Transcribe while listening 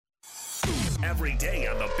every day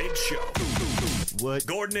on The Big Show.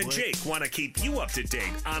 Gordon and Jake want to keep you up to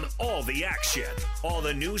date on all the action, all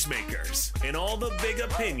the newsmakers, and all the big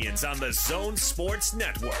opinions on the Zone Sports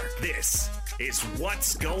Network. This is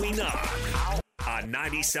What's Going On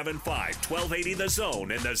 97.5, 1280 The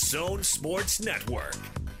Zone and the Zone Sports Network.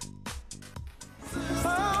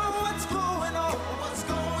 Oh, what's going on? What's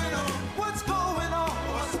going on? What's going on?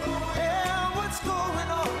 What's going on? Yeah, what's going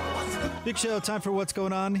on? Big Show, time for What's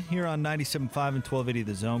Going On here on 97.5 and 1280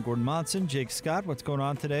 The Zone. Gordon Monson, Jake Scott, what's going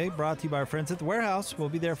on today? Brought to you by our friends at the Warehouse. We'll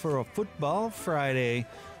be there for a Football Friday.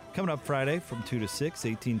 Coming up Friday from 2 to 6,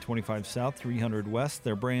 1825 South, 300 West.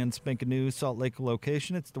 Their brand spanking new Salt Lake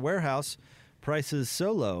location. It's the Warehouse. Prices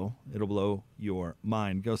so low, it'll blow your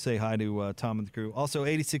mind. Go say hi to Tom and the crew. Also,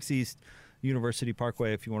 86 East University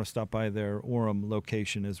Parkway if you want to stop by their Orem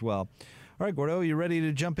location as well. All right, Gordo, you ready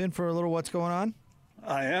to jump in for a little What's Going On?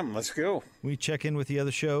 I am. Let's go. We check in with the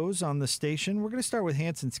other shows on the station. We're going to start with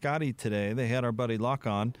Hans and Scotty today. They had our buddy Locke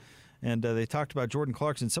on, and they talked about Jordan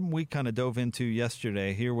Clarkson, something we kind of dove into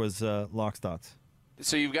yesterday. Here was Locke's thoughts.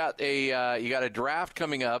 So you've got a draft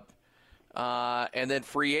coming up, and then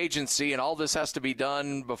free agency, and all this has to be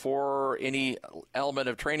done before any element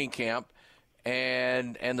of training camp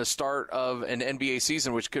and the start of an NBA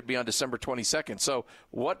season, which could be on December 22nd. So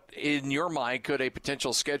what, in your mind, could a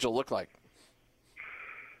potential schedule look like?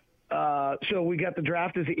 So we got the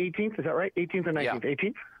draft is the 18th, is that right? 18th or 19th? Yeah.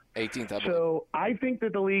 18th? 18th, I believe. So I think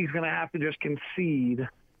that the league's going to have to just concede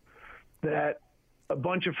that a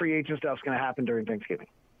bunch of free agent stuff is going to happen during Thanksgiving.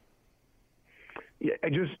 Yeah,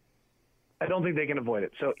 I don't think they can avoid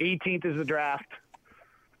it. So 18th is the draft.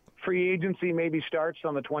 Free agency maybe starts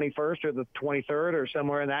on the 21st or the 23rd or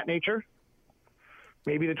somewhere in that nature.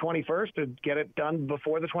 Maybe the 21st to get it done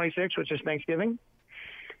before the 26th, which is Thanksgiving.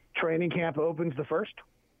 Training camp opens the 1st.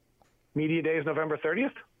 Media day is November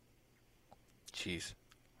 30th. Jeez.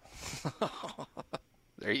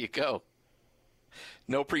 There you go.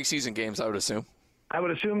 No preseason games, I would assume. I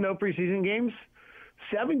would assume no preseason games.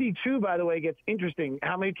 72, by the way, gets interesting.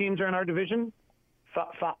 How many teams are in our division?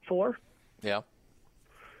 4? Yeah.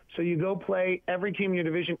 So you go play every team in your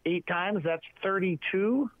division 8 times. That's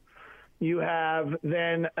 32. You have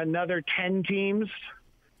then another 10 teams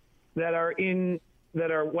that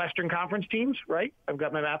are Western Conference teams, right? I've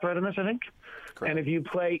got my math right on this, I think. Correct. And if you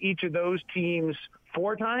play each of those teams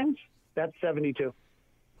 4 times, that's 72.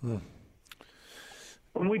 When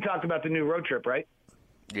we talked about the new road trip, right?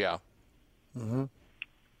 Yeah. Mm-hmm.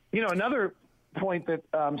 You know, another point that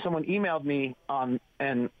someone emailed me on,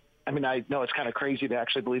 and I mean, I know it's kind of crazy to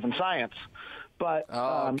actually believe in science, but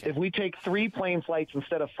if we take 3 plane flights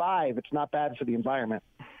instead of 5, it's not bad for the environment.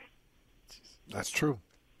 That's true.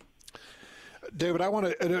 David, I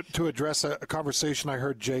want to address a conversation I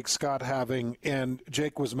heard Jake Scott having, and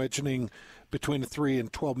Jake was mentioning between a $3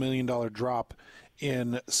 and $12 million drop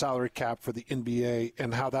in salary cap for the NBA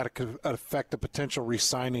and how that could affect the potential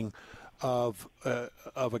re-signing of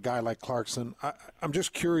a guy like Clarkson. I'm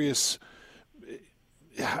just curious,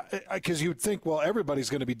 because you'd think, well,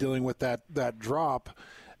 everybody's going to be dealing with that drop.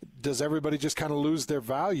 Does everybody just kind of lose their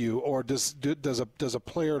value, or does a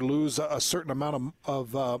player lose a certain amount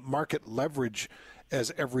of market leverage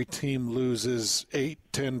as every team loses $8,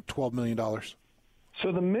 $10, $12 million?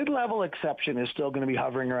 So the mid-level exception is still going to be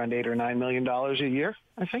hovering around $8 or $9 million a year,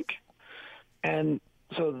 I think. And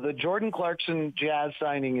so the Jordan Clarkson Jazz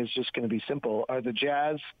signing is just going to be simple. Are the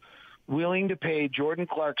Jazz willing to pay Jordan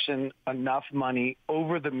Clarkson enough money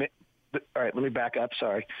over the all right, let me back up.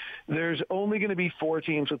 Sorry. There's only going to be 4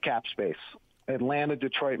 teams with cap space. Atlanta,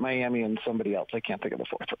 Detroit, Miami, and somebody else. I can't think of the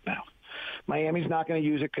 4th right now. Miami's not going to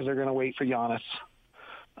use it because they're going to wait for Giannis.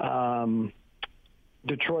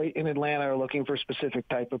 Detroit and Atlanta are looking for specific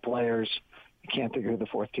type of players. I can't think of who the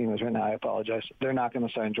 4th team is right now. I apologize. They're not going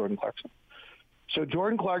to sign Jordan Clarkson. So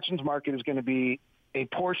Jordan Clarkson's market is going to be a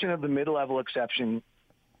portion of the mid-level exception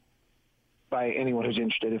by anyone who's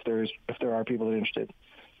interested, if there are people that are interested.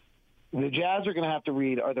 The Jazz are going to have to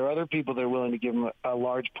read, are there other people that are willing to give them a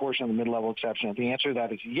large portion of the mid-level exception? If the answer to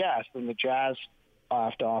that is yes, then the Jazz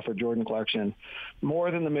have to offer Jordan Clarkson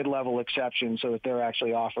more than the mid-level exception so that they're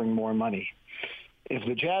actually offering more money. If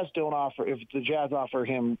the Jazz offer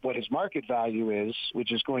him what his market value is,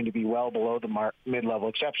 which is going to be well below the mid-level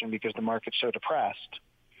exception because the market's so depressed,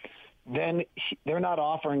 then they're not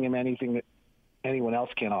offering him anything that anyone else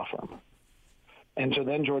can offer him. And so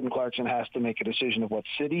then Jordan Clarkson has to make a decision of what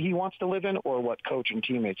city he wants to live in or what coach and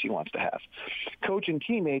teammates he wants to have. Coach and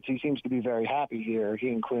teammates, he seems to be very happy here. He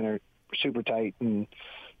and Quinn are super tight, and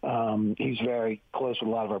he's very close with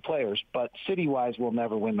a lot of our players. But city-wise, we'll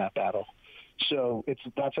never win that battle. So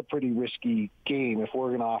that's a pretty risky game if we're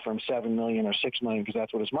going to offer him $7 million or $6 million because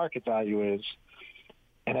that's what his market value is,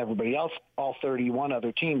 and everybody else, all 31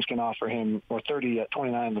 other teams can offer him, or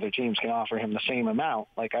 29 other teams can offer him the same amount.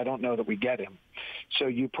 Like, I don't know that we get him. So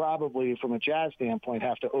you probably, from a Jazz standpoint,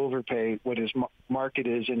 have to overpay what his market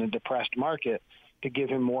is in a depressed market to give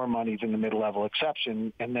him more money than the mid-level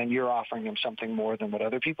exception, and then you're offering him something more than what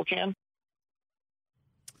other people can.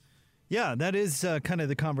 Yeah, that is kind of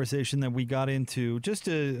the conversation that we got into. Just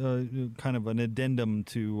a kind of an addendum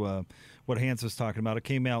to what Hans was talking about. It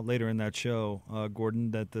came out later in that show,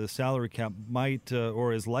 Gordon, that the salary cap might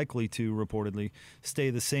or is likely to reportedly stay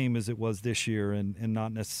the same as it was this year and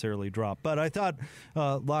not necessarily drop. But I thought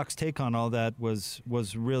Locke's take on all that was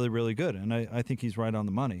really, really good, and I think he's right on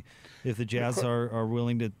the money. If the Jazz are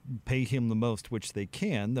willing to pay him the most, which they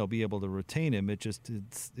can, they'll be able to retain him. It's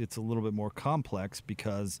a little bit more complex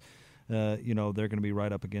because they're going to be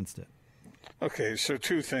right up against it. Okay, so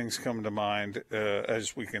two things come to mind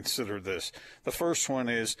as we consider this. The first one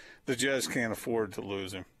is the Jazz can't afford to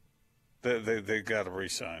lose him. They got to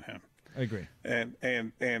re-sign him. I agree.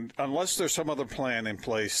 And unless there's some other plan in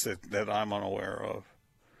place that I'm unaware of,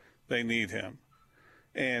 they need him.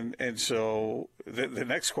 And so the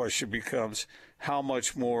next question becomes, how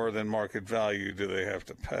much more than market value do they have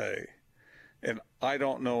to pay? And I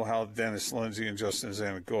don't know how Dennis Lindsay and Justin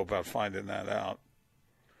Zanuck go about finding that out.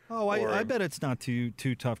 Oh, I bet it's not too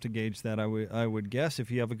tough to gauge that. I would guess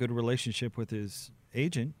if you have a good relationship with his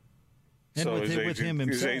agent and so with him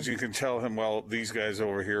himself. His agent can tell him, well, these guys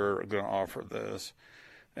over here are going to offer this,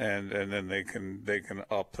 and then they can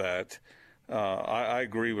up that. I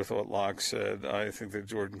agree with what Locke said. I think that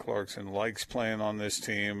Jordan Clarkson likes playing on this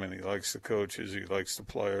team, and he likes the coaches, he likes the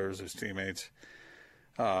players, his teammates.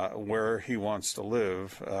 Where he wants to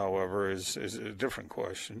live, however, is a different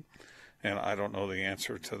question, and I don't know the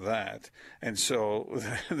answer to that. And so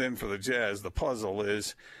then for the Jazz, the puzzle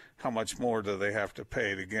is how much more do they have to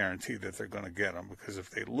pay to guarantee that they're going to get him? Because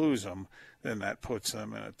if they lose him, then that puts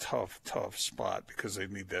them in a tough spot because they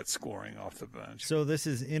need that scoring off the bench. So this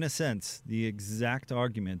is, in a sense, the exact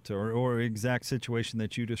argument or exact situation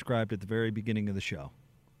that you described at the very beginning of the show.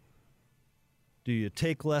 Do you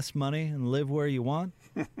take less money and live where you want?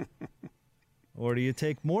 Or do you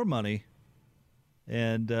take more money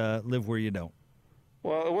and live where you don't?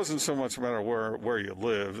 Well, it wasn't so much a matter where you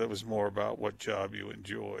live. It was more about what job you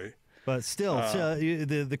enjoy. But still,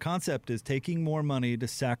 the concept is taking more money to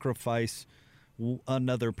sacrifice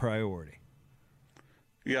another priority.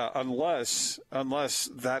 Yeah, unless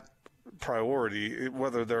that priority,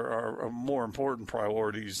 whether there are more important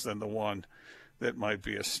priorities than the one that might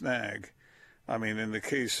be a snag. I mean, in the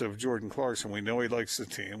case of Jordan Clarkson, we know he likes the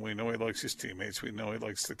team. We know he likes his teammates. We know he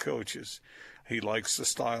likes the coaches. He likes the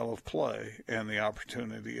style of play and the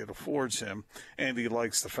opportunity it affords him. And he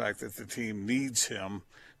likes the fact that the team needs him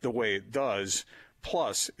the way it does.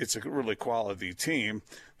 Plus, it's a really quality team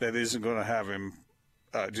that isn't going to have him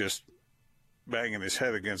just banging his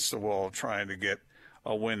head against the wall trying to get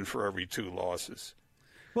a win for every 2 losses.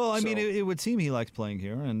 Well, I mean, it would seem he likes playing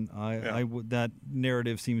here, and that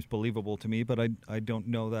narrative seems believable to me, but I don't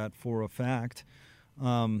know that for a fact.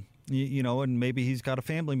 And maybe he's got a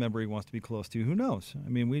family member he wants to be close to. Who knows? I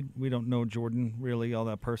mean, we don't know Jordan really all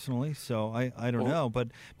that personally, so I don't know. But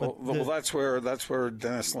that's where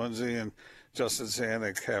Dennis Lindsay and Justin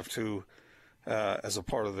Zanuck have to. As a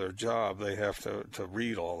part of their job, they have to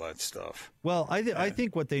read all that stuff. Well, I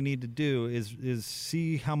think what they need to do is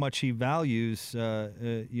see how much he values,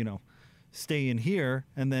 staying here,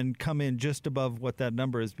 and then come in just above what that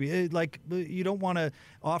number is. Like, you don't want to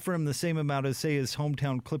offer him the same amount as, say, his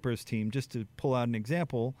hometown Clippers team, just to pull out an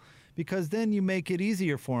example, because then you make it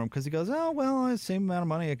easier for him because he goes, oh, well, same amount of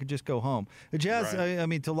money, I could just go home. The Jazz, right. I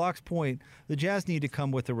mean, to Locke's point, the Jazz need to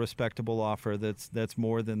come with a respectable offer that's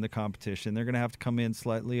more than the competition. They're going to have to come in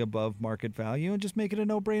slightly above market value and just make it a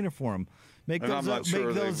no-brainer for him. Make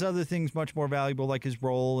those other things much more valuable, like his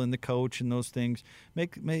role and the coach and those things.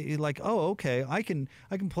 Make like, oh, okay, I can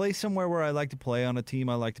play somewhere where I like to play on a team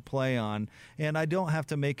I like to play on, and I don't have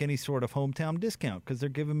to make any sort of hometown discount because they're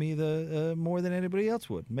giving me the more than anybody else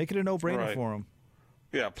would. Make it a no-brainer for them.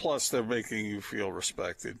 Yeah. Plus, they're making you feel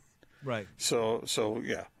respected. Right. So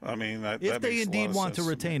yeah. I mean, if they indeed want to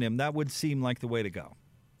retain him, that would seem like the way to go.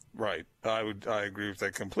 Right. I agree with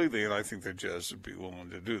that completely, and I think the Jazz would be willing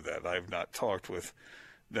to do that. I've not talked with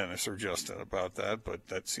Dennis or Justin about that, but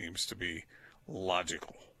that seems to be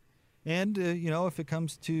logical. And, if it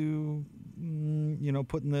comes to,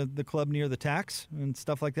 putting the club near the tax and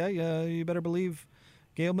stuff like that, you better believe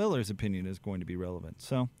Gail Miller's opinion is going to be relevant.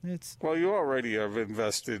 So it's Well, you already have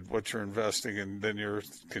invested what you're investing, and then you're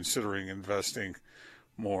considering investing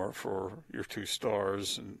more for your 2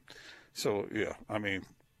 stars. And so, yeah, I mean,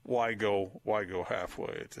 why go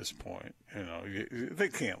halfway at this point? You know, they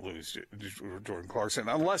can't lose Jordan Clarkson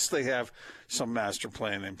unless they have some master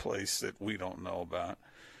plan in place that we don't know about.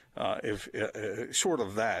 If short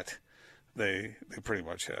of that, they pretty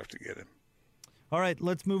much have to get him. all right.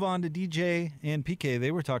 Let's move on to DJ and PK.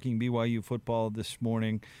 They were talking BYU football this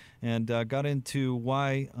morning and got into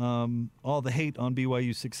why all the hate on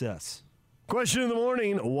BYU's success. Question of the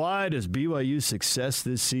morning, why does BYU's success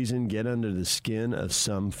this season get under the skin of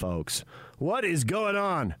some folks? What is going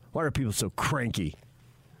on? Why are people so cranky?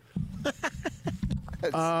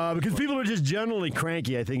 Because people are just generally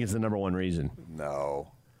cranky, I think, is the number one reason.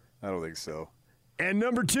 No, I don't think so. And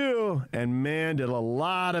number 2, and man, did a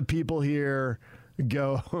lot of people here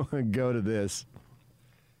go to this.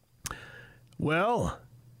 Well,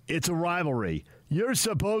 it's a rivalry. You're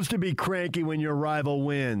supposed to be cranky when your rival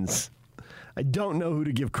wins. I don't know who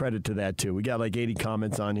to give credit to that to. We got like 80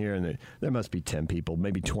 comments on here, and there must be 10 people,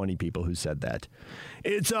 maybe 20 people who said that.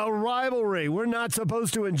 It's a rivalry. We're not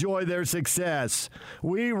supposed to enjoy their success.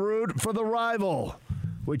 We root for the rival,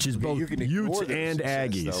 which is both Utes and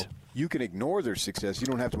Aggies. Though. You can ignore their success. You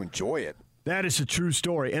don't have to enjoy it. That is a true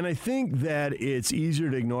story. And I think that it's easier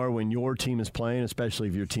to ignore when your team is playing, especially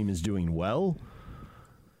if your team is doing well.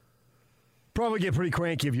 Probably get pretty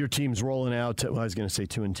cranky if your team's rolling out. I was going to say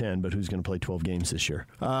 2-10, but who's going to play 12 games this year?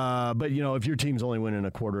 But you know, if your team's only winning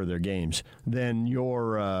a quarter of their games, then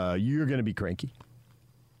you're going to be cranky.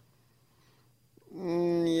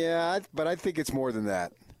 Yeah, but I think it's more than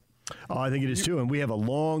that. Oh, I think it is too, and we have a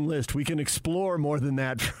long list. We can explore more than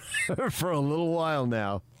that for a little while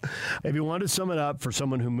now. If you want to sum it up for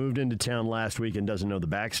someone who moved into town last week and doesn't know the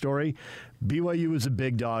backstory, BYU was a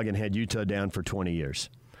big dog and had Utah down for 20 years.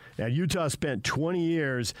 Now, Utah spent 20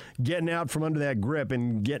 years getting out from under that grip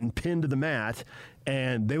and getting pinned to the mat,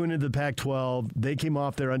 and they went into the Pac-12. They came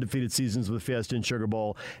off their undefeated seasons with Fiesta and Sugar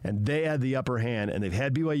Bowl, and they had the upper hand, and they've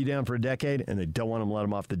had BYU down for a decade, and they don't want them to let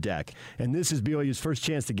them off the deck. And this is BYU's first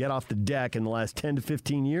chance to get off the deck in the last 10 to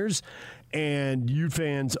 15 years, and Ute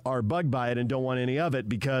fans are bugged by it and don't want any of it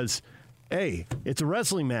because – hey, it's a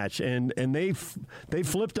wrestling match, and they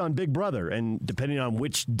flipped on Big Brother, and depending on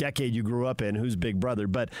which decade you grew up in, who's Big Brother,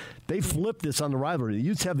 but they flipped this on the rivalry. The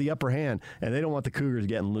Utes have the upper hand, and they don't want the Cougars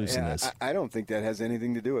getting loose in this. I don't think that has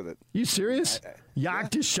anything to do with it. You serious?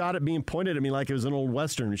 Yak just shot at me and pointed at me like it was an old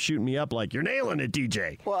Western and shooting me up like, you're nailing it,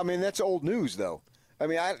 DJ. Well, I mean, that's old news, though. I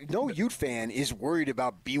mean, no Ute fan is worried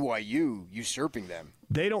about BYU usurping them.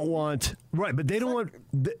 They don't want right, but they don't want.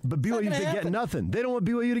 But BYU to get nothing. They don't want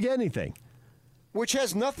BYU to get anything, which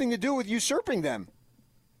has nothing to do with usurping them.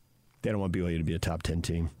 They don't want BYU to be a top 10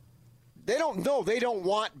 team. They don't. No, they don't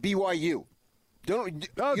want BYU.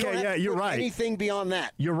 You're right. Anything beyond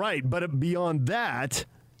that? You're right, but beyond that,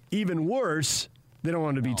 even worse, they don't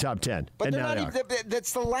want to be top 10. But they're not.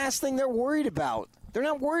 That's the last thing they're worried about. They're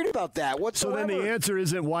not worried about that whatsoever. So then the answer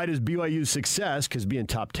isn't why does BYU's success, because being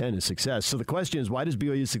top 10 is success. So the question is why does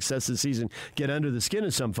BYU's success this season get under the skin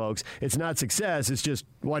of some folks? It's not success. It's just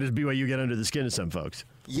why does BYU get under the skin of some folks?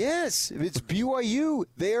 Yes, it's BYU.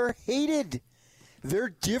 They are hated.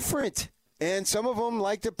 They're different. And some of them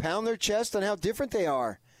like to pound their chest on how different they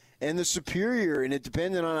are. And the superior, and it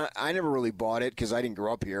depended on, I never really bought it because I didn't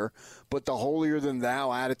grow up here, but the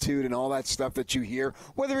holier-than-thou attitude and all that stuff that you hear,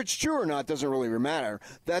 whether it's true or not doesn't really matter.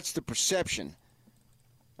 That's the perception.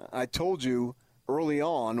 I told you early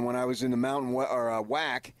on when I was in the Mountain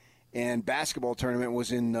WAC and basketball tournament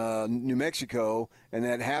was in New Mexico, and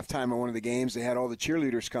at halftime of one of the games they had all the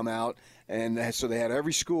cheerleaders come out, and so they had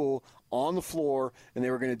every school on the floor, and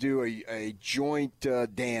they were going to do a joint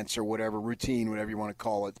dance or whatever, routine, whatever you want to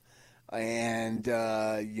call it. And,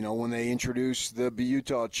 when they introduced the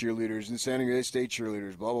Utah cheerleaders and San Diego State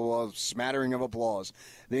cheerleaders, blah, blah, blah, smattering of applause.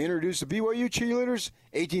 They introduced the BYU cheerleaders,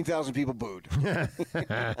 18,000 people booed.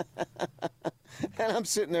 And I'm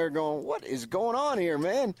sitting there going, what is going on here,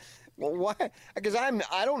 man? Well, why? Because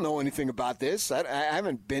I don't know anything about this. I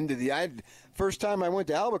haven't been to first time I went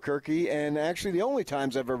to Albuquerque, and actually the only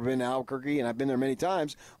times I've ever been to Albuquerque, and I've been there many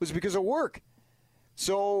times, was because of work.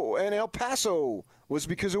 So, and El Paso was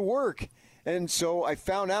because of work. And so I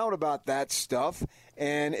found out about that stuff,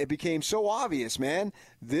 and it became so obvious, man.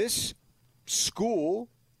 This school,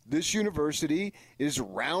 this university, is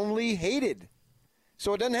roundly hated.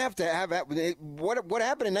 So it doesn't have to have what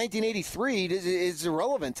happened in 1983 is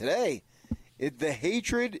irrelevant today. The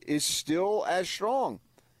hatred is still as strong,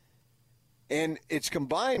 and it's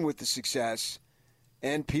combined with the success.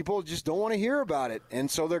 and people just don't want to hear about it. And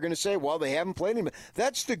so they're going to say, well, they haven't played anybody.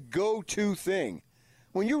 That's the go-to thing.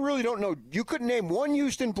 When you really don't know, you couldn't name one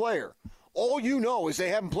Houston player. All you know is they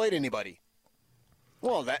haven't played anybody.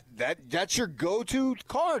 Well, that's your go-to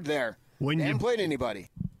card there. They haven't played anybody.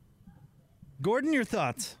 Gordon, your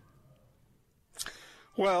thoughts?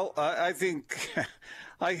 Well, I think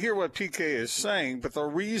I hear what PK is saying, but the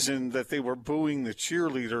reason that they were booing the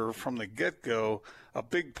cheerleader from the get-go, a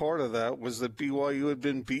big part of that was that BYU had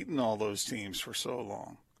been beating all those teams for so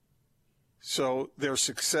long. So their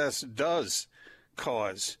success does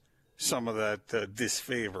cause some of that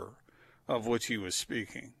disfavor of which he was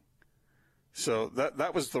speaking. So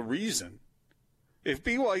that was the reason. If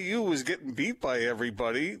BYU was getting beat by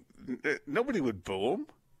everybody, nobody would boo them,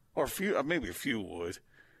 or maybe a few would,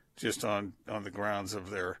 just on the grounds of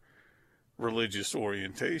their religious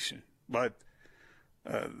orientation. But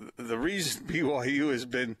the reason BYU has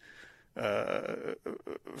been had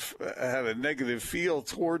a negative feel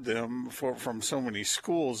toward them from so many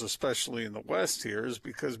schools, especially in the West here, is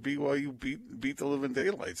because BYU beat the living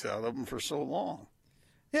daylights out of them for so long.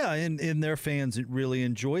 Yeah, and their fans really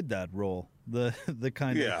enjoyed that role, the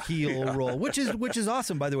kind of heel role, which is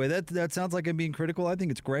awesome, by the way. That sounds like I'm being critical. I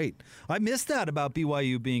think it's great. I miss that about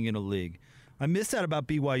BYU being in a league. I miss that about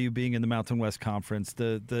BYU being in the Mountain West Conference,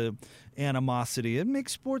 the animosity. It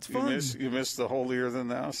makes sports fun. You miss the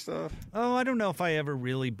holier-than-thou stuff? Oh, I don't know if I ever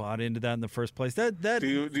really bought into that in the first place. Do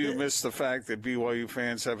you miss the fact that BYU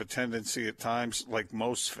fans have a tendency at times, like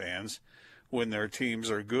most fans, when their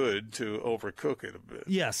teams are good, to overcook it a bit?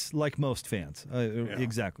 Yes, like most fans.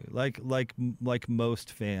 Exactly. Like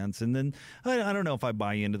most fans. And then I don't know if I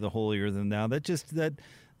buy into the holier-than-thou.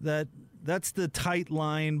 That's the tight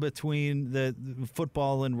line between the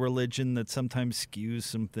football and religion that sometimes skews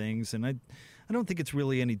some things. And I don't think it's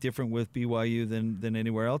really any different with BYU than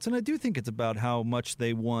anywhere else. And I do think it's about how much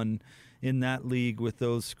they won in that league with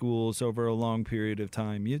those schools over a long period of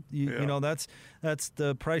time. You know, that's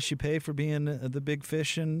the price you pay for being the big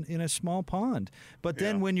fish in a small pond. But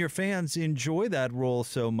then when your fans enjoy that role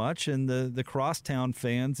so much, and the crosstown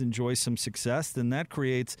fans enjoy some success, then that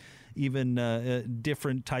creates even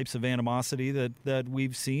different types of animosity that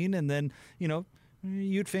we've seen. And then, you know,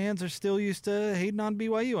 Ute fans are still used to hating on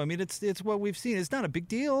BYU. I mean, it's what we've seen. It's not a big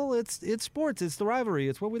deal. It's sports. It's the rivalry.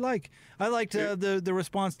 It's what we like. I liked the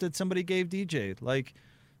response that somebody gave DJ. Like,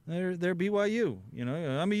 they're BYU. You know,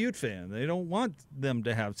 I'm a Ute fan. They don't want them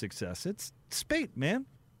to have success. It's spate, man.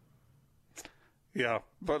 Yeah,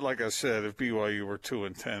 but like I said, if BYU were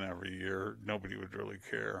 2-10 every year, nobody would really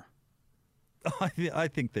care. I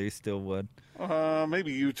think they still would.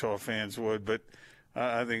 Maybe Utah fans would, but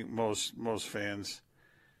I think most fans.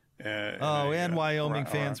 And Wyoming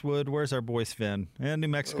fans would. Where's our boy Sven? And New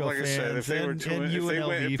Mexico like fans. I said, if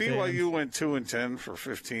UNLV BYU went 2-10 for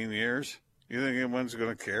 15 years, you think anyone's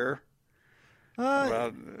going to care?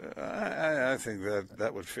 I think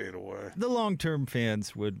that would fade away. The long-term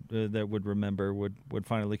fans that would remember would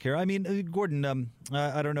finally care. I mean, Gordon,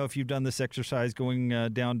 I don't know if you've done this exercise going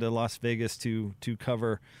down to Las Vegas to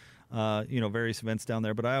cover various events down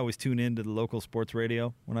there, but I always tune into the local sports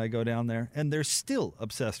radio when I go down there, and they're still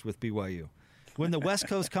obsessed with BYU. When the West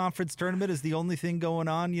Coast Conference tournament is the only thing going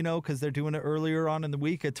on, you know, because they're doing it earlier on in the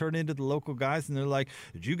week, I turn into the local guys, and they're like,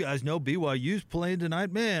 did you guys know BYU's playing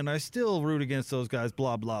tonight? Man, I still root against those guys,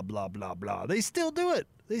 blah, blah, blah, blah, blah. They still do it.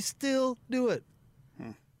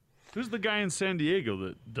 Who's the guy in San Diego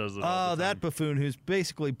that does it? Oh, that buffoon who's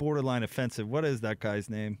basically borderline offensive. What is that guy's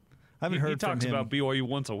name? I haven't heard from him. He talks about BYU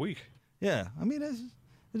once a week. Yeah, I mean,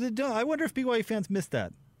 I wonder if BYU fans miss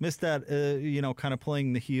that, kind of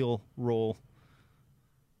playing the heel role.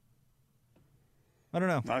 I don't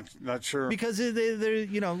know. Not sure. Because they're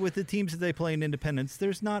with the teams that they play in independence,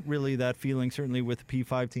 there's not really that feeling, certainly with the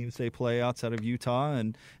P5 teams they play outside of Utah.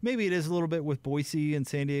 And maybe it is a little bit with Boise and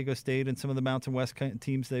San Diego State and some of the Mountain West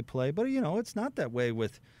teams they play. But, it's not that way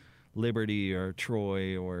with Liberty or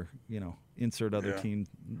Troy or, insert other team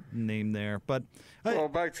name there. But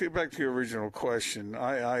back to your original question.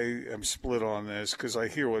 I am split on this because I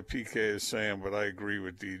hear what PK is saying, but I agree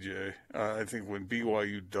with DJ. I think when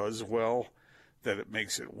BYU does well, that it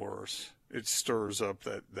makes it worse. It stirs up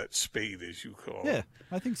that spate, as you call it. Yeah,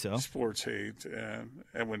 I think so. Sports hate,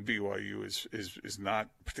 and when BYU is not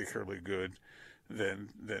particularly good, then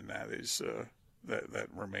that is that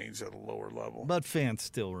remains at a lower level. But fans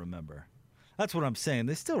still remember. That's what I'm saying.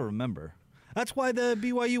 They still remember. That's why the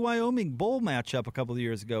BYU-Wyoming bowl matchup a couple of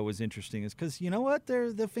years ago was interesting. Is because you know what?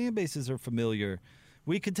 The fan bases are familiar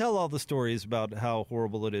we could tell all the stories about how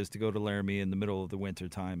horrible it is to go to Laramie in the middle of the winter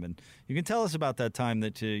time, and you can tell us about that time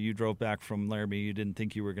that you drove back from Laramie. You didn't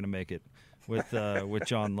think you were going to make it with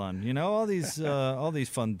John Lunn. You know, all these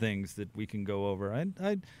fun things that we can go over. I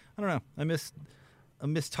don't know. I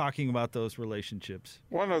miss talking about those relationships.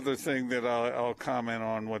 One other thing that I'll comment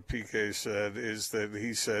on what PK said is that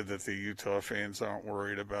he said that the Utah fans aren't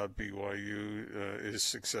worried about BYU's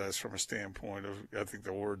success from a standpoint of, I think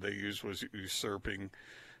the word they used was usurping.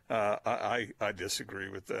 I disagree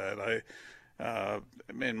with that.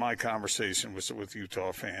 In my conversation with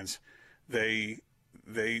Utah fans, they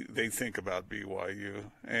think about BYU,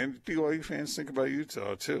 and BYU fans think about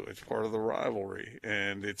Utah too. It's part of the rivalry,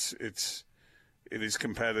 and it is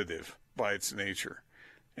competitive by its nature.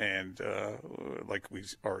 And like we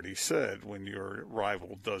already said, when your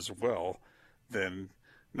rival does well, then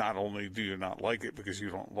not only do you not like it because you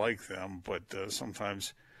don't like them, but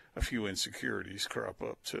sometimes a few insecurities crop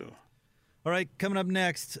up too. All right, coming up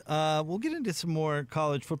next, we'll get into some more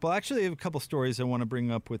college football. Actually, I have a couple stories I want to bring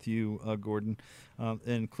up with you, Gordon,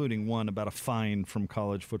 including one about a fine from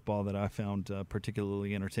college football that I found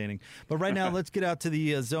particularly entertaining. But right now, let's get out to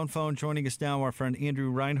the Zone phone. Joining us now, our friend Andrew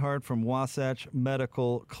Reinhardt from Wasatch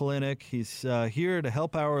Medical Clinic. He's here to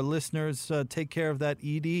help our listeners take care of that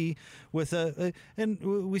ED with and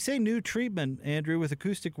we say new treatment, Andrew, with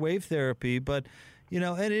acoustic wave therapy, but you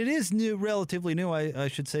know, and it is new, relatively new, I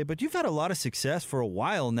should say, but you've had a lot of success for a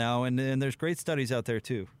while now, and there's great studies out there,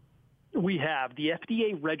 too. We have. The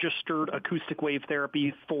FDA registered acoustic wave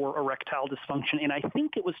therapy for erectile dysfunction, and I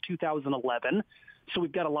think it was 2011, so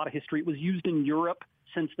we've got a lot of history. It was used in Europe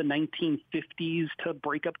since the 1950s to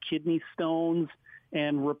break up kidney stones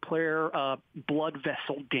and repair blood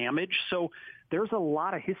vessel damage, so there's a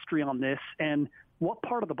lot of history on this, and what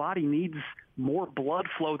part of the body needs more blood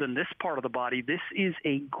flow than this part of the body? This is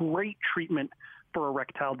a great treatment for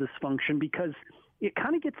erectile dysfunction because it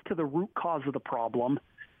kind of gets to the root cause of the problem.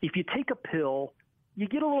 If you take a pill, you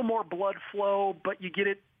get a little more blood flow, but you get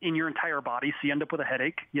it in your entire body, so you end up with a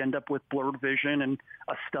headache. You end up with blurred vision and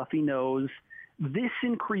a stuffy nose. This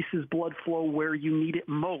increases blood flow where you need it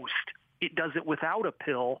most. It does it without a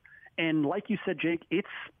pill. And like you said, Jake, it's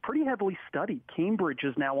pretty heavily studied. Cambridge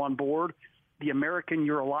is now on board. The American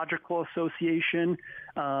Urological Association,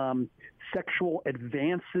 Sexual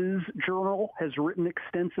Advances Journal has written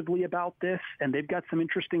extensively about this, and they've got some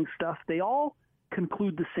interesting stuff. They all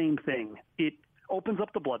conclude the same thing. It opens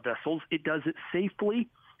up the blood vessels. It does it safely.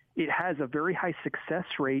 It has a very high success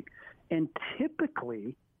rate, and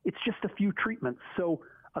typically it's just a few treatments. So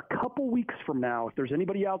a couple weeks from now, if there's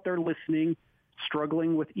anybody out there listening,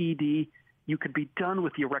 struggling with ED, you could be done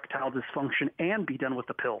with the erectile dysfunction and be done with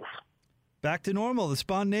the pills. Back to normal, the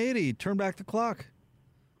spontaneity. Turn back the clock.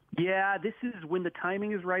 Yeah, this is when the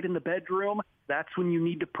timing is right in the bedroom. That's when you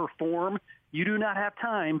need to perform. You do not have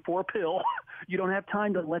time for a pill. You don't have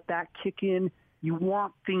time to let that kick in. You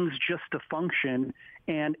want things just to function.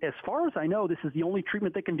 And as far as I know, this is the only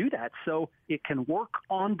treatment that can do that. So it can work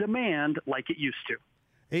on demand like it used to.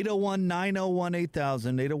 801-901-8000,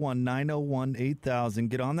 801-901-8000.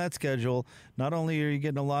 Get on that schedule. Not only are you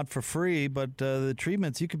getting a lot for free, but the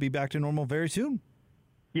treatments, you could be back to normal very soon.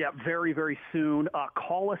 Yeah, very, very soon.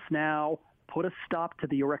 Call us now. Put a stop to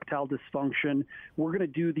the erectile dysfunction. We're going to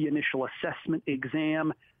do the initial assessment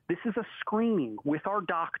exam. This is a screening with our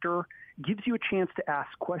doctor. Gives you a chance to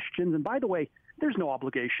ask questions. And by the way, there's no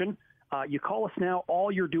obligation. You call us now. All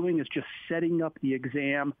you're doing is just setting up the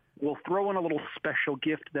exam. We'll throw in a little special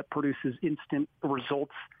gift that produces instant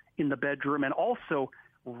results in the bedroom. And also,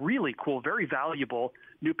 really cool, very valuable,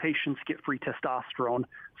 new patients get free testosterone.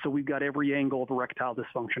 So we've got every angle of erectile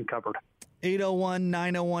dysfunction covered.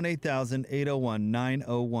 801-901-8000,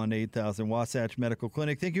 801-901-8000, Wasatch Medical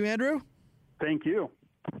Clinic. Thank you, Andrew. Thank you.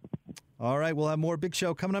 All right, we'll have more Big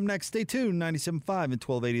Show coming up next. Stay tuned, 97.5 and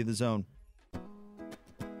 1280 The Zone.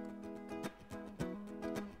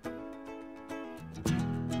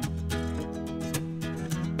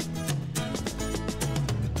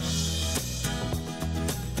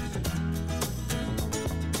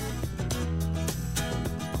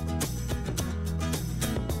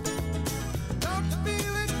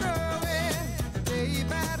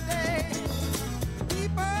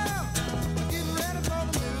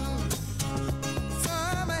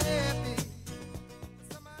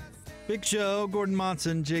 Big Show, Gordon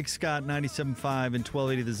Monson, Jake Scott, 97.5 and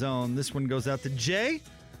 1280 The Zone. This one goes out to Jay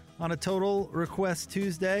on a Total Request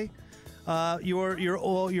Tuesday. Your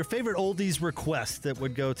favorite oldies request that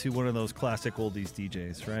would go to one of those classic oldies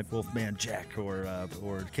DJs, right? Wolfman Jack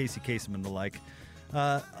or Casey Kasem and the like.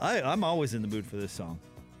 I'm always in the mood for this song.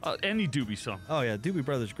 Any Doobie song. Oh, yeah. Doobie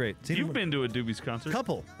Brothers, great. You've been to a Doobie's concert?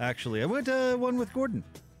 Couple, actually. I went to one with Gordon.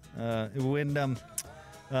 When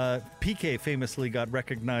PK famously got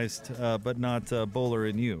recognized, but not Bowler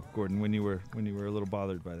and you, Gordon, when you were a little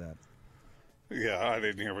bothered by that. Yeah, I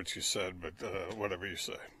didn't hear what you said, but whatever you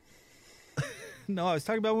say. No, I was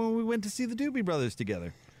talking about when we went to see the Doobie Brothers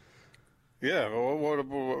together. Yeah, what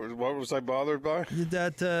was I bothered by?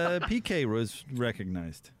 That PK was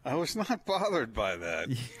recognized. I was not bothered by that.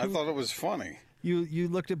 I thought it was funny. You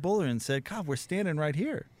looked at Bowler and said, God, we're standing right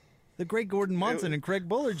here. The great Gordon Monson and Craig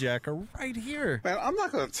Bowlerjack are right here. Man, I'm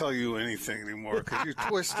not going to tell you anything anymore because you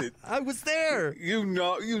twisted. I was there. You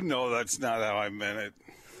know that's not how I meant it.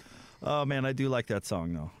 Oh man, I do like that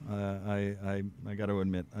song though. I got to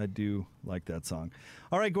admit, I do like that song.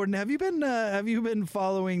 All right, Gordon, have you been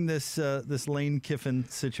following this Lane Kiffin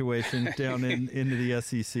situation down into the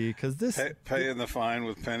SEC? Because this paying the fine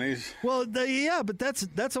with pennies. Well, yeah, but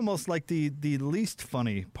that's almost like the least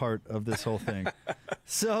funny part of this whole thing.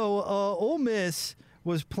 So Ole Miss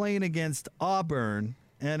was playing against Auburn.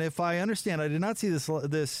 And if I understand, I did not see this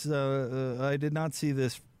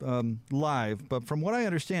live, but from what I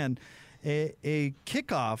understand, a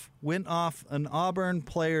kickoff went off an Auburn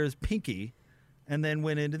player's pinky, and then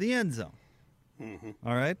went into the end zone. Mm-hmm.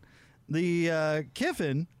 All right, the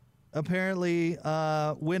Kiffin apparently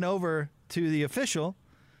went over to the official,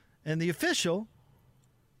 and the official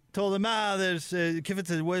told him, Kiffin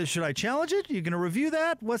said, well, should I challenge it? You going to review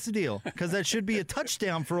that? What's the deal? Because that should be a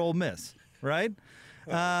touchdown for Ole Miss, right?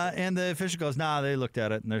 And the official goes, they looked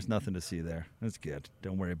at it, and there's nothing to see there. That's good.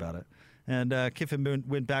 Don't worry about it. And Kiffin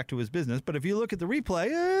went back to his business. But if you look at the replay,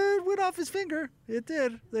 it went off his finger. It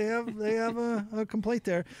did. They have a complaint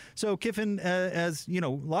there. So Kiffin, as you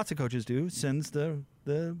know, lots of coaches do, sends the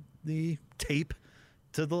tape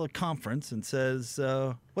to the conference and says,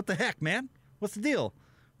 what the heck, man? What's the deal?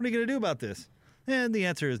 What are you going to do about this? And the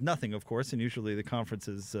answer is nothing, of course. And usually the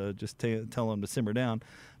conferences just tell them to simmer down.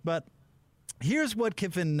 But here's what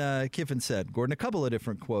Kiffin said, Gordon, a couple of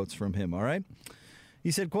different quotes from him, all right? He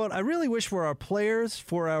said, quote, I really wish for our players,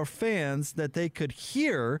 for our fans, that they could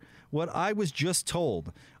hear what I was just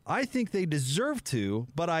told. I think they deserve to,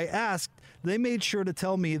 but I asked, they made sure to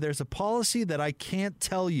tell me there's a policy that I can't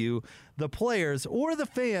tell you, the players or the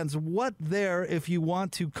fans, what their, if you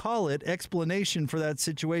want to call it, explanation for that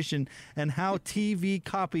situation and how TV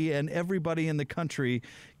copy and everybody in the country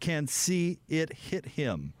can see it hit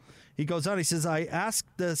him. He goes on, he says, I asked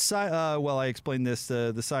the side, I explained this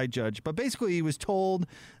to the side judge, but basically he was told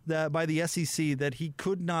that by the SEC that he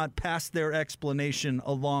could not pass their explanation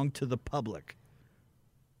along to the public.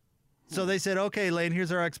 So they said, okay, Lane,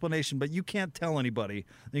 here's our explanation, but you can't tell anybody,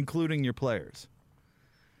 including your players.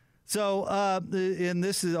 So, and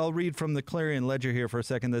this is, I'll read from the Clarion Ledger here for a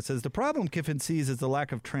second that says, the problem Kiffin sees is the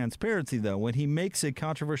lack of transparency, though. When he makes a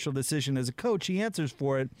controversial decision as a coach, he answers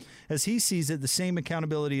for it. As he sees it, the same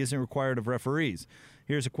accountability isn't required of referees.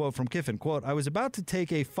 Here's a quote from Kiffin, quote, I was about to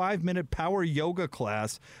take a 5-minute power yoga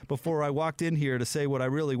class before I walked in here to say what I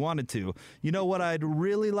really wanted to. You know what I'd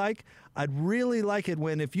really like? I'd really like it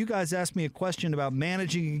when if you guys ask me a question about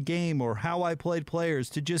managing a game or how I played players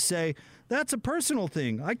to just say, that's a personal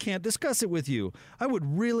thing. I can't discuss it with you. I would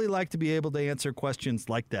really like to be able to answer questions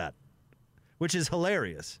like that, which is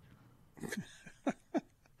hilarious.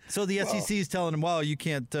 So the SEC is telling him, well, you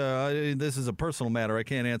can't, this is a personal matter. I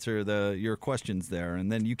can't answer your questions there.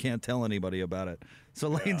 And then you can't tell anybody about it. So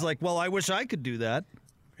Lane's like, well, I wish I could do that.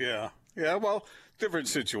 Yeah. Yeah, well, different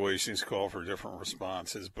situations call for different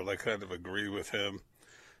responses, but I kind of agree with him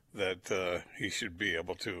that he should be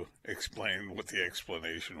able to explain what the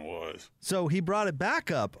explanation was. So he brought it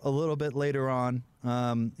back up a little bit later on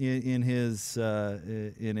in his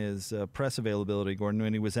press availability, Gordon,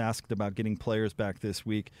 when he was asked about getting players back this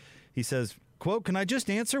week. He says, quote, can I just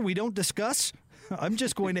answer? We don't discuss? I'm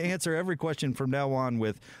just going to answer every question from now on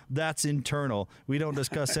with, that's internal. We don't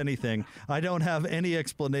discuss anything. I don't have any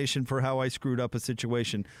explanation for how I screwed up a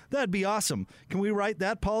situation. That'd be awesome. Can we write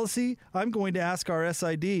that policy? I'm going to ask our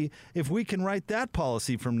SID if we can write that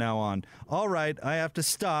policy from now on. All right, I have to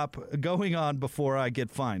stop going on before I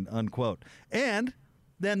get fined, unquote. And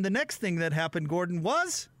then the next thing that happened, Gordon,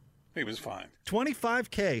 was? He was fined.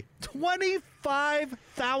 $25,000.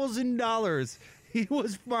 $25,000. He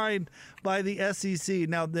was fined by the SEC.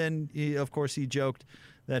 Now, then, of course, he joked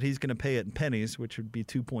that he's going to pay it in pennies, which would be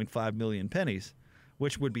 2.5 million pennies,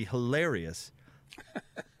 which would be hilarious.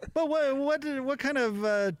 But what kind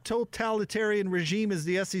of totalitarian regime is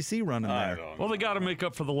the SEC running there? Well, they got to make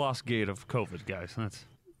up for the lost gate of COVID, guys.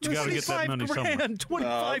 You got to get that money somewhere. $25,000. Oh, my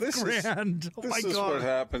God. This is what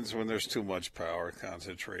happens when there's too much power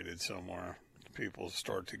concentrated somewhere. people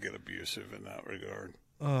start to get abusive in that regard.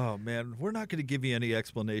 Oh, man, we're not going to give you any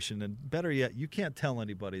explanation. And better yet, you can't tell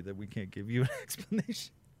anybody that we can't give you an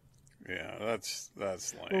explanation. Yeah, that's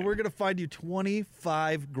lame. Well, we're going to find you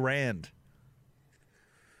 $25,000.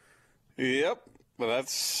 Yep, but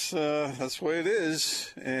that's the way it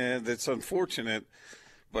is, and it's unfortunate.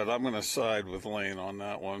 But I'm going to side with Lane on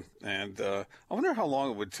that one. And I wonder how long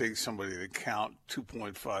it would take somebody to count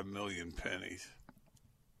 2.5 million pennies.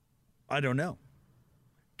 I don't know.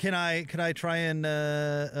 Can I try and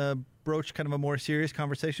broach kind of a more serious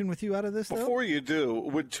conversation with you out of this, though? Before you do,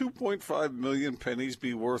 would 2.5 million pennies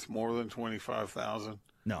be worth more than 25,000?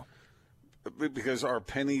 No. Because are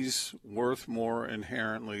pennies worth more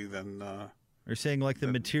inherently than... You're saying like the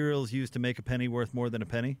materials used to make a penny worth more than a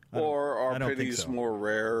penny? Or are pennies pennies more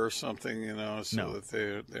rare or something, so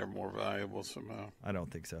that they're more valuable somehow? I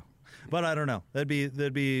don't think so. But I don't know. That'd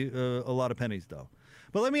be a lot of pennies, though.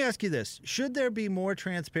 But let me ask you this. Should there be more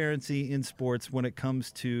transparency in sports when it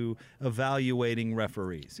comes to evaluating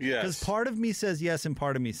referees? Yes. Because part of me says yes and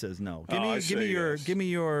part of me says no. Give me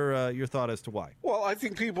your thought as to why. Well, I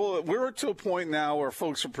think we're to a point now where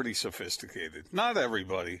folks are pretty sophisticated. Not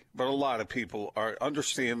everybody, but a lot of people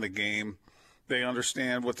understand the game. They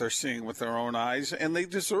understand what they're seeing with their own eyes, and they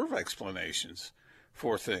deserve explanations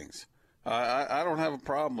for things. I don't have a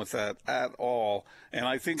problem with that at all, and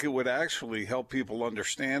I think it would actually help people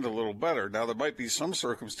understand a little better. Now, there might be some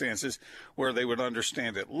circumstances where they would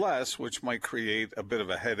understand it less, which might create a bit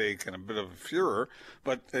of a headache and a bit of a furor,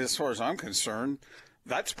 but as far as I'm concerned,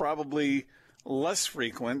 that's probably less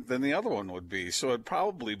frequent than the other one would be, so it'd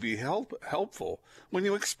probably be helpful. When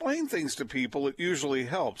you explain things to people, it usually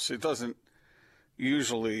helps. It doesn't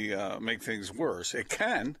usually make things worse. It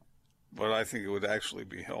can, but I think it would actually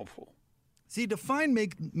be helpful. See, define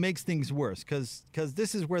makes things worse because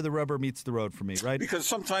this is where the rubber meets the road for me, right? Because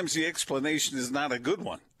sometimes the explanation is not a good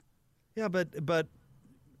one. Yeah, but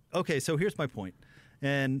okay. So here's my point,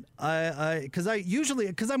 and because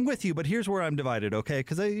I'm with you, but here's where I'm divided. Okay,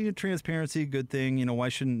 because transparency, good thing. Why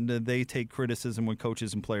shouldn't they take criticism when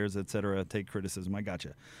coaches and players, et cetera, take criticism? I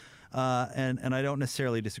gotcha, and I don't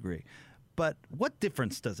necessarily disagree, but what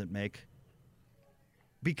difference does it make?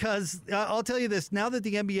 Because I'll tell you this, now that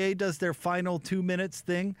the NBA does their final 2 minutes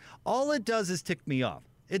thing, all it does is tick me off.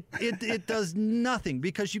 It does nothing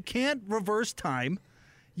because you can't reverse time.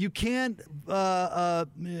 You can't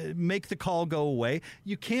make the call go away.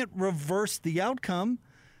 You can't reverse the outcome.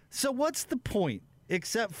 So what's the point?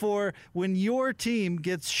 Except for when your team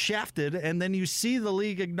gets shafted and then you see the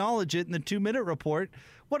league acknowledge it in the 2-minute report,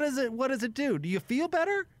 what does it do? Do you feel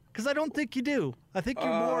better? Because I don't think you do. I think you're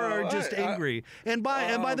more just angry. And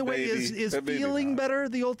by the way, is feeling better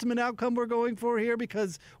the ultimate outcome we're going for here?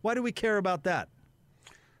 Because why do we care about that?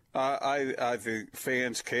 I think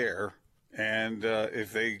fans care, and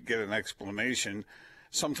if they get an explanation,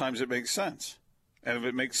 sometimes it makes sense. And if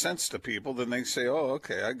it makes sense to people, then they say, "Oh,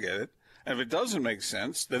 okay, I get it." And if it doesn't make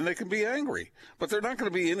sense, then they can be angry. But they're not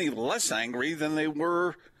going to be any less angry than they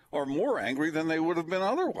were, or more angry than they would have been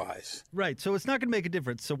otherwise. Right. So it's not going to make a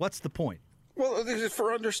difference. So what's the point? Well, this is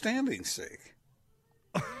for understanding's sake.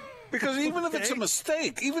 Because even if it's a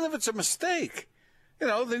mistake,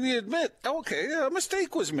 then you admit, okay, a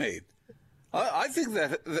mistake was made. I think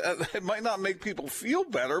that it might not make people feel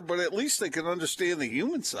better, but at least they can understand the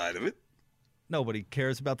human side of it. Nobody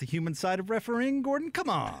cares about the human side of refereeing, Gordon. Come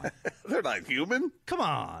on. They're not human. Come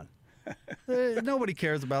on. Nobody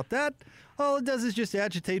cares about that. All it does is just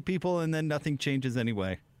agitate people, and then nothing changes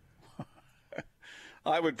anyway.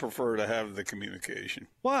 I would prefer to have the communication.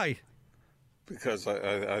 Why? Because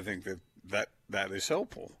I think that is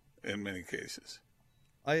helpful in many cases.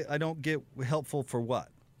 I don't get helpful for what?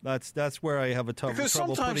 That's where I have a tough because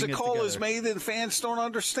trouble sometimes putting a it call together. is made and fans don't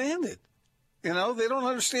understand it. They don't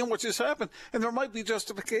understand what just happened, and there might be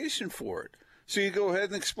justification for it. So you go ahead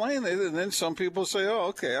and explain it, and then some people say, "Oh,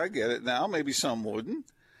 okay, I get it now." Maybe some wouldn't.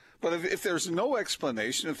 But if there's no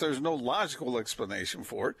explanation, if there's no logical explanation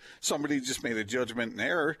for it, somebody just made a judgment and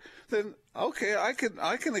error, then okay, I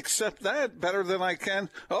can accept that better than I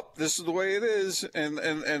can. Oh, this is the way it is, and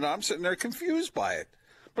I'm sitting there confused by it.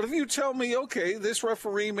 But if you tell me, okay, this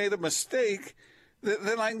referee made a mistake,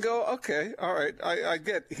 then I can go, okay, all right, I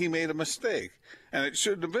get he made a mistake. And it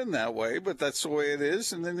shouldn't have been that way, but that's the way it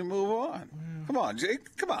is, and then you move on. Come on,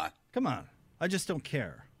 Jake, come on. Come on. I just don't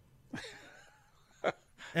care.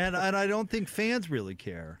 and I don't think fans really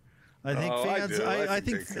care. I think fans. I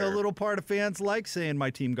think a little part of fans like saying my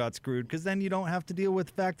team got screwed because then you don't have to deal with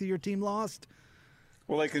the fact that your team lost.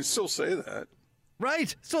 Well, they can still say that.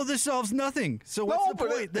 Right. So this solves nothing. So what's the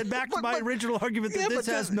point? Then back to my original argument that this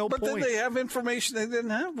has no point. But then they have information they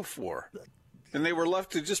didn't have before. and they were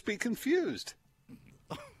left to just be confused.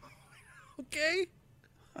 Okay.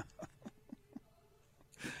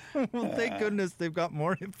 Well, thank goodness they've got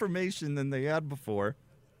more information than they had before.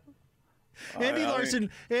 Andy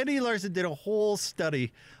Larson did a whole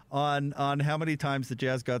study on how many times the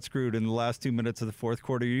Jazz got screwed in the last 2 minutes of the fourth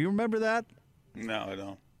quarter. You remember that? No, I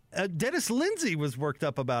don't. Dennis Lindsay was worked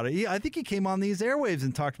up about it. I think he came on these airwaves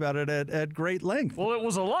and talked about it at great length. Well, it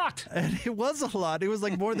was a lot. And it was a lot. It was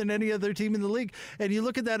like more than any other team in the league. And you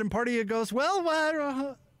look at that and part of you goes,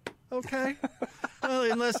 well, okay.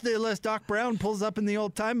 Well, unless Doc Brown pulls up in the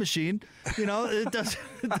old time machine, it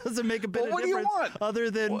doesn't make a bit of difference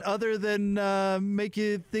other than make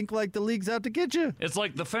you think like the league's out to get you. It's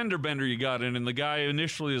like the fender bender you got in, and the guy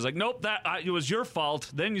initially is like, nope, it was your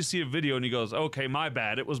fault. Then you see a video and he goes, okay, my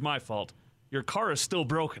bad. It was my fault. Your car is still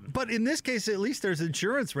broken. But in this case, at least there's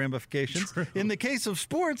insurance ramifications. True. In the case of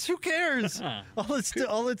sports, who cares?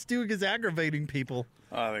 all it's doing is aggravating people.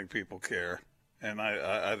 I think people care. And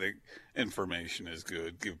I think information is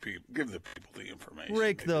good. Give the people the information.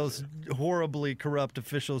 Rake those horribly corrupt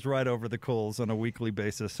officials right over the coals on a weekly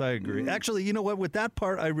basis. I agree. Actually, you know what? With that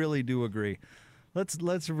part, I really do agree.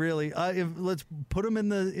 Let's really let's put them in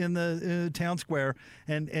the town square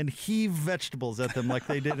and heave vegetables at them like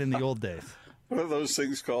they did in the old days. What are those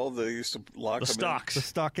things called? They used to lock them stocks. in. The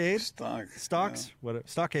stockade? Stocks? Yeah. What?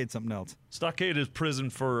 Stockade's something else. Stockade is prison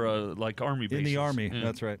for, like, Army bases. In the Army,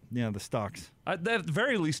 that's right. Yeah, the stocks. At the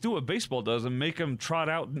very least, do what baseball does and make them trot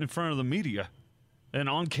out in front of the media and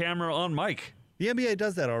on camera, on mic. The NBA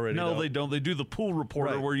does that already, No, though. They don't. They do the pool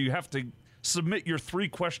reporter where you have to submit your 3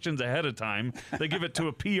 questions ahead of time. They give it to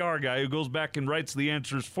a PR guy who goes back and writes the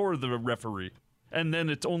answers for the referee. And then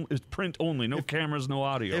it's print only, no cameras, no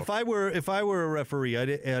audio. If I were a referee,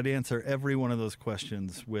 I'd answer every one of those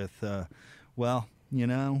questions with, well,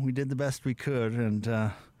 we did the best we could, and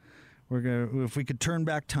if we could turn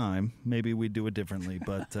back time, maybe we'd do it differently.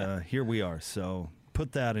 But here we are. So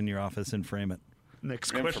put that in your office and frame it.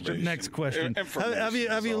 Next question. Next question. Have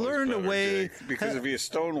you learned a way? Jake, because if you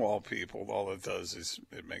stonewall people, all it does is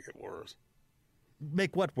it make it worse.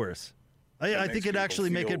 Make what worse? I think it'd actually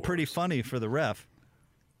make it pretty funny for the ref.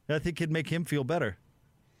 I think it'd make him feel better.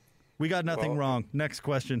 We got nothing wrong. Next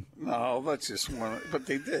question. No, that's just one. But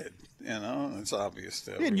they did. It's obvious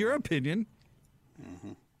to in your opinion.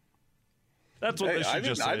 Mm-hmm. That's what they should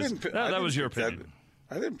just say. That was your opinion.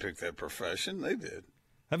 I didn't pick that profession. They did.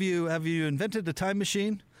 Have you invented a time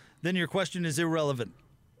machine? Then your question is irrelevant.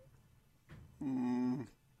 You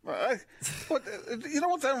know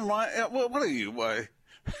what that reminds? What are you? Why?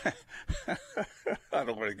 I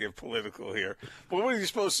don't want to get political here, but what are you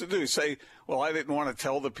supposed to do? Say, well, I didn't want to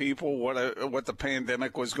tell the people what the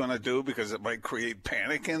pandemic was going to do because it might create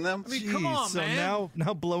panic in them. I mean, come on, man.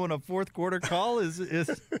 Now blowing a fourth quarter call is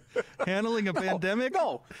handling a pandemic?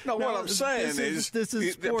 No. What I'm saying is this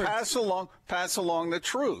is sports. pass along the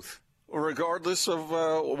truth, regardless of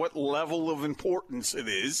what level of importance it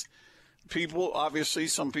is.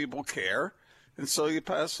 Some people care. And so you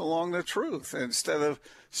pass along the truth instead of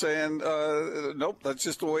saying, nope, that's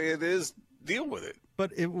just the way it is, deal with it.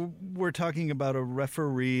 But we're talking about a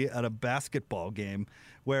referee at a basketball game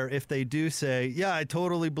where if they do say, yeah, I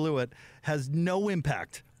totally blew it, has no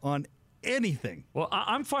impact on anything. Well,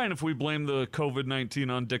 I'm fine if we blame the COVID-19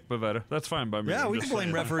 on Dick Bavetta. That's fine by me. Yeah, we can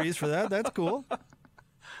blame referees for that. That's cool.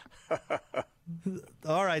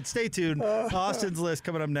 All right, stay tuned. Austin's list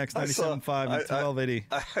coming up next, 97.5 and 1280.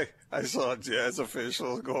 I saw Jazz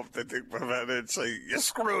officials go up to Dick Bavetta and say, you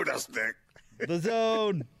screwed us, Dick. The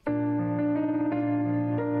Zone.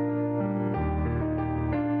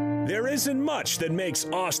 There isn't much that makes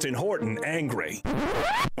Austin Horton angry.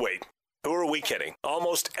 Wait, who are we kidding?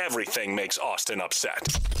 Almost everything makes Austin upset.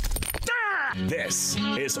 This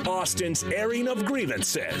is Austin's Airing of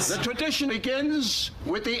Grievances. The tradition begins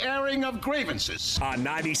with the airing of grievances. On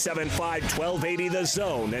 97.5, 1280 The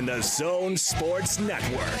Zone and the Zone Sports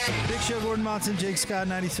Network. Big Show, Gordon Monson, Jake Scott,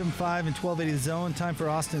 97.5 and 1280 The Zone. Time for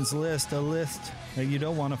Austin's list, a list that you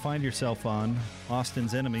don't want to find yourself on.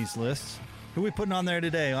 Austin's enemies list. Who are we putting on there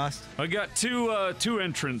today, Austin? I got two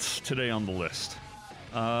entrants today on the list.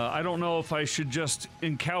 I don't know if I should just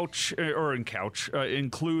envelop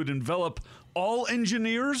all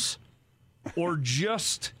engineers or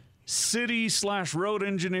just city/road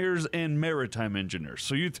engineers and maritime engineers.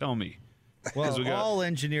 So you tell me. Well, all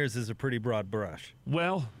engineers is a pretty broad brush.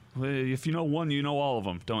 Well, if you know one, you know all of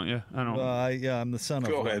them, don't you? I don't. I'm the son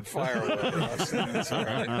of one. Go ahead, fire away. That's all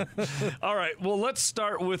right. All right. Well, let's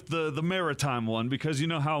start with the maritime one because you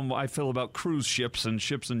know how I feel about cruise ships and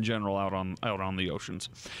ships in general out on the oceans.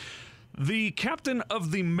 The captain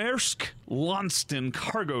of the Maersk Lanston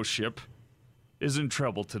cargo ship is in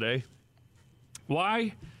trouble today.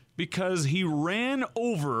 Why? Because he ran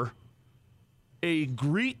over a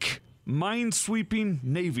Greek minesweeping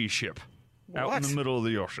Navy ship out in the middle of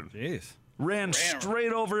the ocean. Jeez. Ran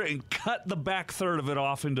straight over it and cut the back third of it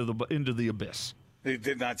off into the abyss. He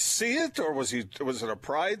did not see it, or was it a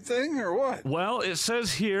pride thing, or what? Well, it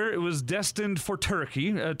says here it was destined for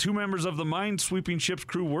Turkey. 2 members of the minesweeping ship's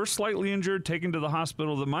crew were slightly injured, taken to the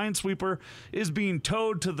hospital. The minesweeper is being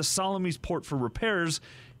towed to the Salamis port for repairs.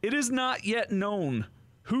 It is not yet known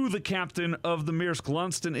who the captain of the Maersk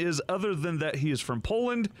Lunston is, other than that he is from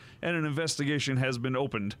Poland, and an investigation has been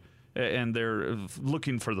opened, and they're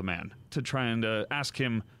looking for the man to try and ask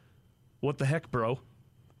him, what the heck, bro?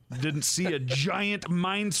 Didn't see a giant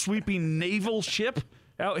minesweeping naval ship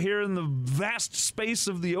out here in the vast space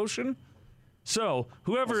of the ocean? So,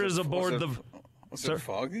 whoever is aboard Was it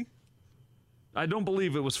foggy? I don't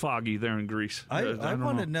believe it was foggy there in Greece. I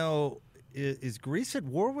want to know, is Greece at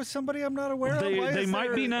war with somebody I'm not aware of? They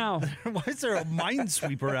might be now. Why is there a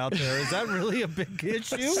minesweeper out there? Is that really a big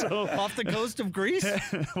issue off the coast of Greece?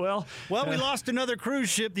 Well, we lost another cruise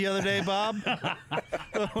ship the other day, Bob.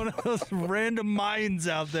 One of those random mines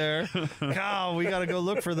out there. God, we got to go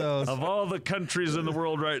look for those. Of all the countries in the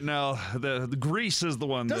world right now, the Greece is the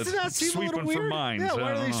one that's sweeping for mines. Yeah,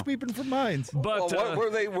 why are they sweeping for mines? But were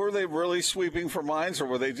they really sweeping for mines, or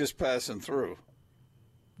were they just passing through?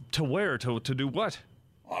 To where? To do what?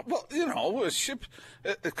 Well,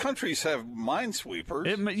 countries have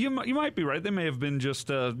minesweepers. You might be right. They may have been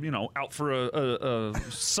just out for a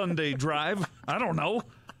Sunday drive. I don't know.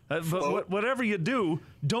 But whatever you do,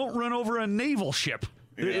 don't run over a naval ship.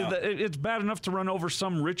 Yeah. It's bad enough to run over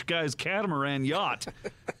some rich guy's catamaran yacht,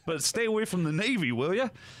 but stay away from the Navy, will you?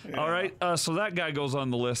 Yeah. All right. So that guy goes on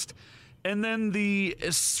the list, and then the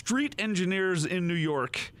street engineers in New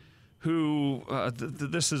York, who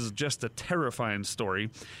this is just a terrifying story.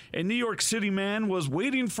 A New York City man was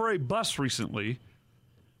waiting for a bus recently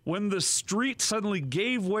when the street suddenly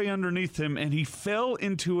gave way underneath him and he fell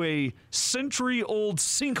into a century-old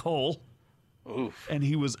sinkhole. Oof. And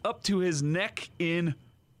he was up to his neck in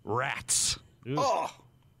rats. Oh.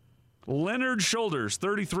 Leonard Shoulders,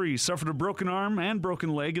 33, suffered a broken arm and broken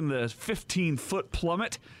leg in the 15-foot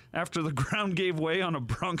plummet after the ground gave way on a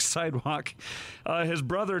Bronx sidewalk. His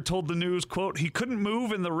brother told the news, quote, he couldn't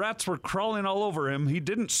move and the rats were crawling all over him. He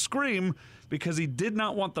didn't scream because he did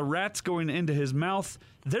not want the rats going into his mouth.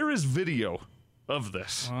 There is video of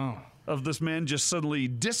this. Wow. Of this man just suddenly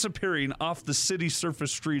disappearing off the city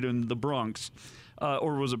surface street in the Bronx.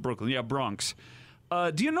 Or was it Brooklyn? Yeah, Bronx.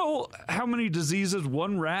 Do you know how many diseases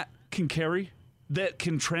one rat can carry that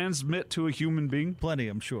can transmit to a human being? Plenty,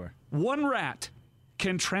 I'm sure. One rat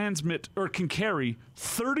can transmit or can carry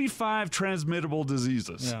 35 transmittable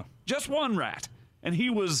diseases. Yeah. Just one rat. And he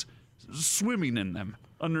was swimming in them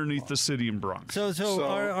underneath the city in Bronx. So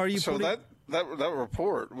are you So that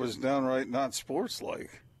report was downright not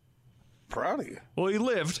sports-like. Proud of you. Well, he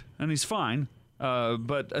lived, and he's fine.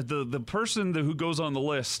 But the person who goes on the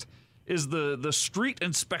list is the street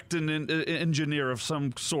inspecting engineer of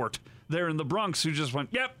some sort there in the Bronx who just went,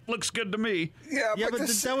 yep, looks good to me. Yeah, but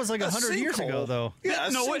that was like 100 years ago, though. Yeah,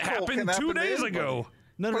 no, it happened 2 days ago.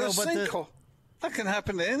 No, sinkhole. That can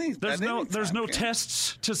happen to any. There's no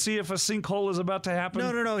tests to see if a sinkhole is about to happen.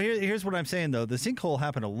 No. Here's what I'm saying though. The sinkhole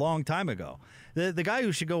happened a long time ago. The guy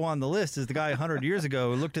who should go on the list is the guy 100 years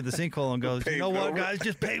ago who looked at the sinkhole and goes, you know what, guys,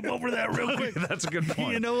 just pave over that real quick. That's a good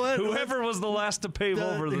point. You know what? Whoever was the last to pave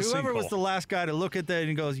over the sinkhole. Whoever was the last guy to look at that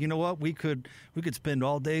and goes, you know what, we could spend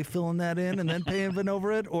all day filling that in and then paving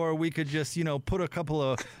over it, or we could just put a couple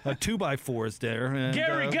of 2x4s there. And,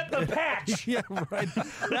 Gary, get the patch. Yeah, right.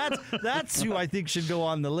 That's who I think should go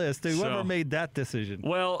on the list. Whoever made that decision.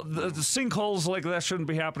 Well, the sinkholes like that shouldn't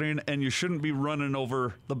be happening, and you shouldn't be running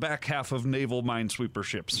over the back half of naval minesweeper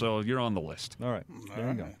ships. So you're on the list. All right. There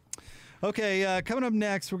you go. Okay, coming up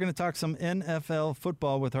next, we're going to talk some NFL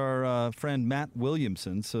football with our friend Matt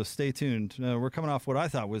Williamson. So stay tuned. We're coming off what I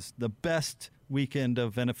thought was the best weekend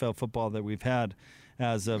of NFL football that we've had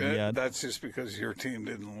as of yet. That's just because your team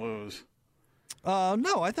didn't lose.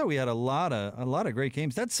 No, I thought we had a lot of great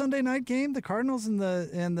games. That Sunday night game, the Cardinals and the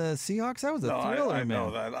Seahawks, that was a thriller, I know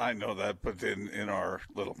man. that. I know that, but in our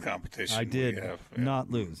little competition, I did we have, not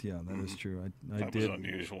lose. Yeah, that is true. I that did was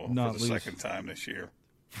unusual not for the lose. second time this year.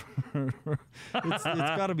 It's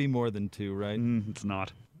got to be more than two, right? It's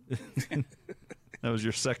not. That was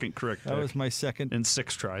your second correct. That was my second in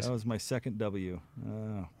 6 tries. That was my second W.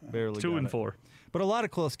 Barely 2 got and it. 4. But a lot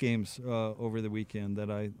of close games over the weekend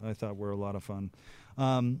that I thought were a lot of fun.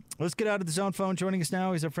 Let's get out of the zone phone. Joining us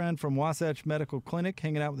now, he's a friend from Wasatch Medical Clinic,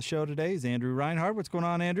 hanging out with the show today. He's Andrew Reinhardt. What's going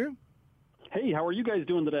on, Andrew? Hey, how are you guys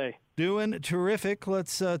doing today? Doing terrific.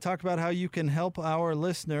 Let's talk about how you can help our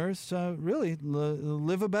listeners really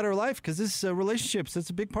live a better life, because this relationships, that's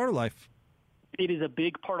a big part of life. It is a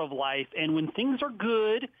big part of life. And when things are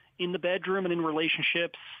good in the bedroom and in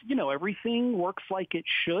relationships, everything works like it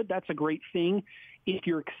should. That's a great thing. If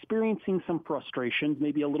you're experiencing some frustrations,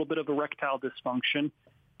 maybe a little bit of erectile dysfunction,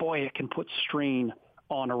 boy, it can put strain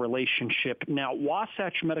on a relationship. Now,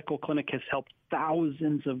 Wasatch Medical Clinic has helped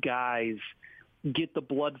thousands of guys get the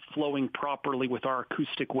blood flowing properly with our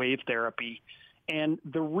acoustic wave therapy. And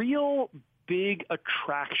the real big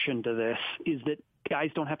attraction to this is that guys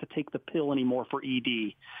don't have to take the pill anymore for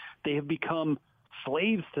ED. They have become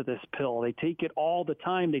slaves to this pill. They take it all the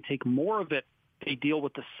time. They take more of it. They deal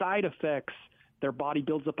with the side effects. Their body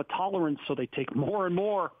builds up a tolerance, so they take more and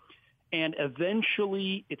more. And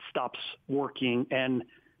eventually it stops working. And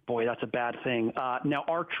boy, that's a bad thing. Now,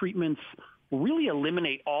 our treatments really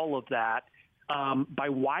eliminate all of that by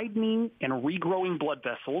widening and regrowing blood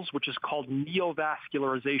vessels, which is called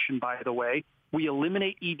neovascularization, by the way. We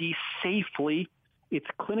eliminate ED safely. It's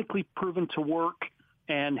clinically proven to work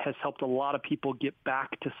and has helped a lot of people get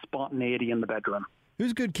back to spontaneity in the bedroom.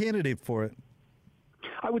 Who's a good candidate for it?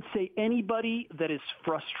 I would say anybody that is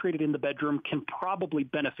frustrated in the bedroom can probably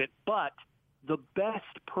benefit, but the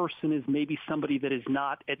best person is maybe somebody that is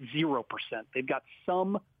not at 0%. They've got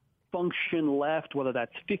some function left, whether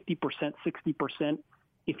that's 50%, 60%.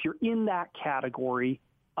 If you're in that category,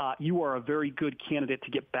 you are a very good candidate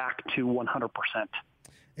to get back to 100%.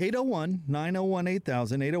 801-901-8000,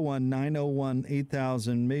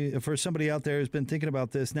 801-901-8000. For somebody out there who's been thinking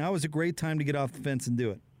about this, now is a great time to get off the fence and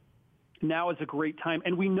do it. Now is a great time.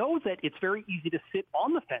 And we know that it's very easy to sit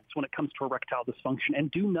on the fence when it comes to erectile dysfunction and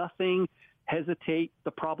do nothing, hesitate.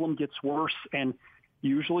 The problem gets worse and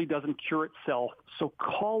usually doesn't cure itself. So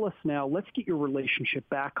call us now. Let's get your relationship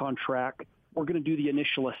back on track. We're going to do the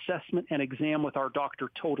initial assessment and exam with our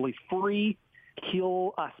doctor totally free.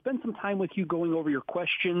 He'll spend some time with you going over your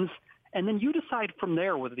questions, and then you decide from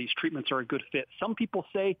there whether these treatments are a good fit. Some people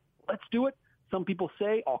say, let's do it. Some people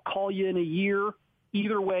say, I'll call you in a year.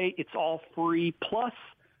 Either way, it's all free. Plus,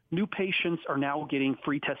 new patients are now getting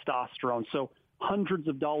free testosterone. So hundreds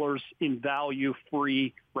of dollars in value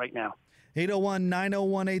free right now.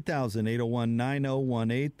 801-901-8000,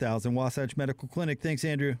 801-901-8000, Wasatch Medical Clinic. Thanks,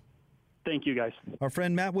 Andrew. Thank you, guys. Our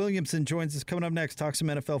friend Matt Williamson joins us coming up next. Talk some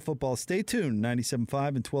NFL football. Stay tuned. 97.5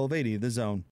 and 1280, The Zone.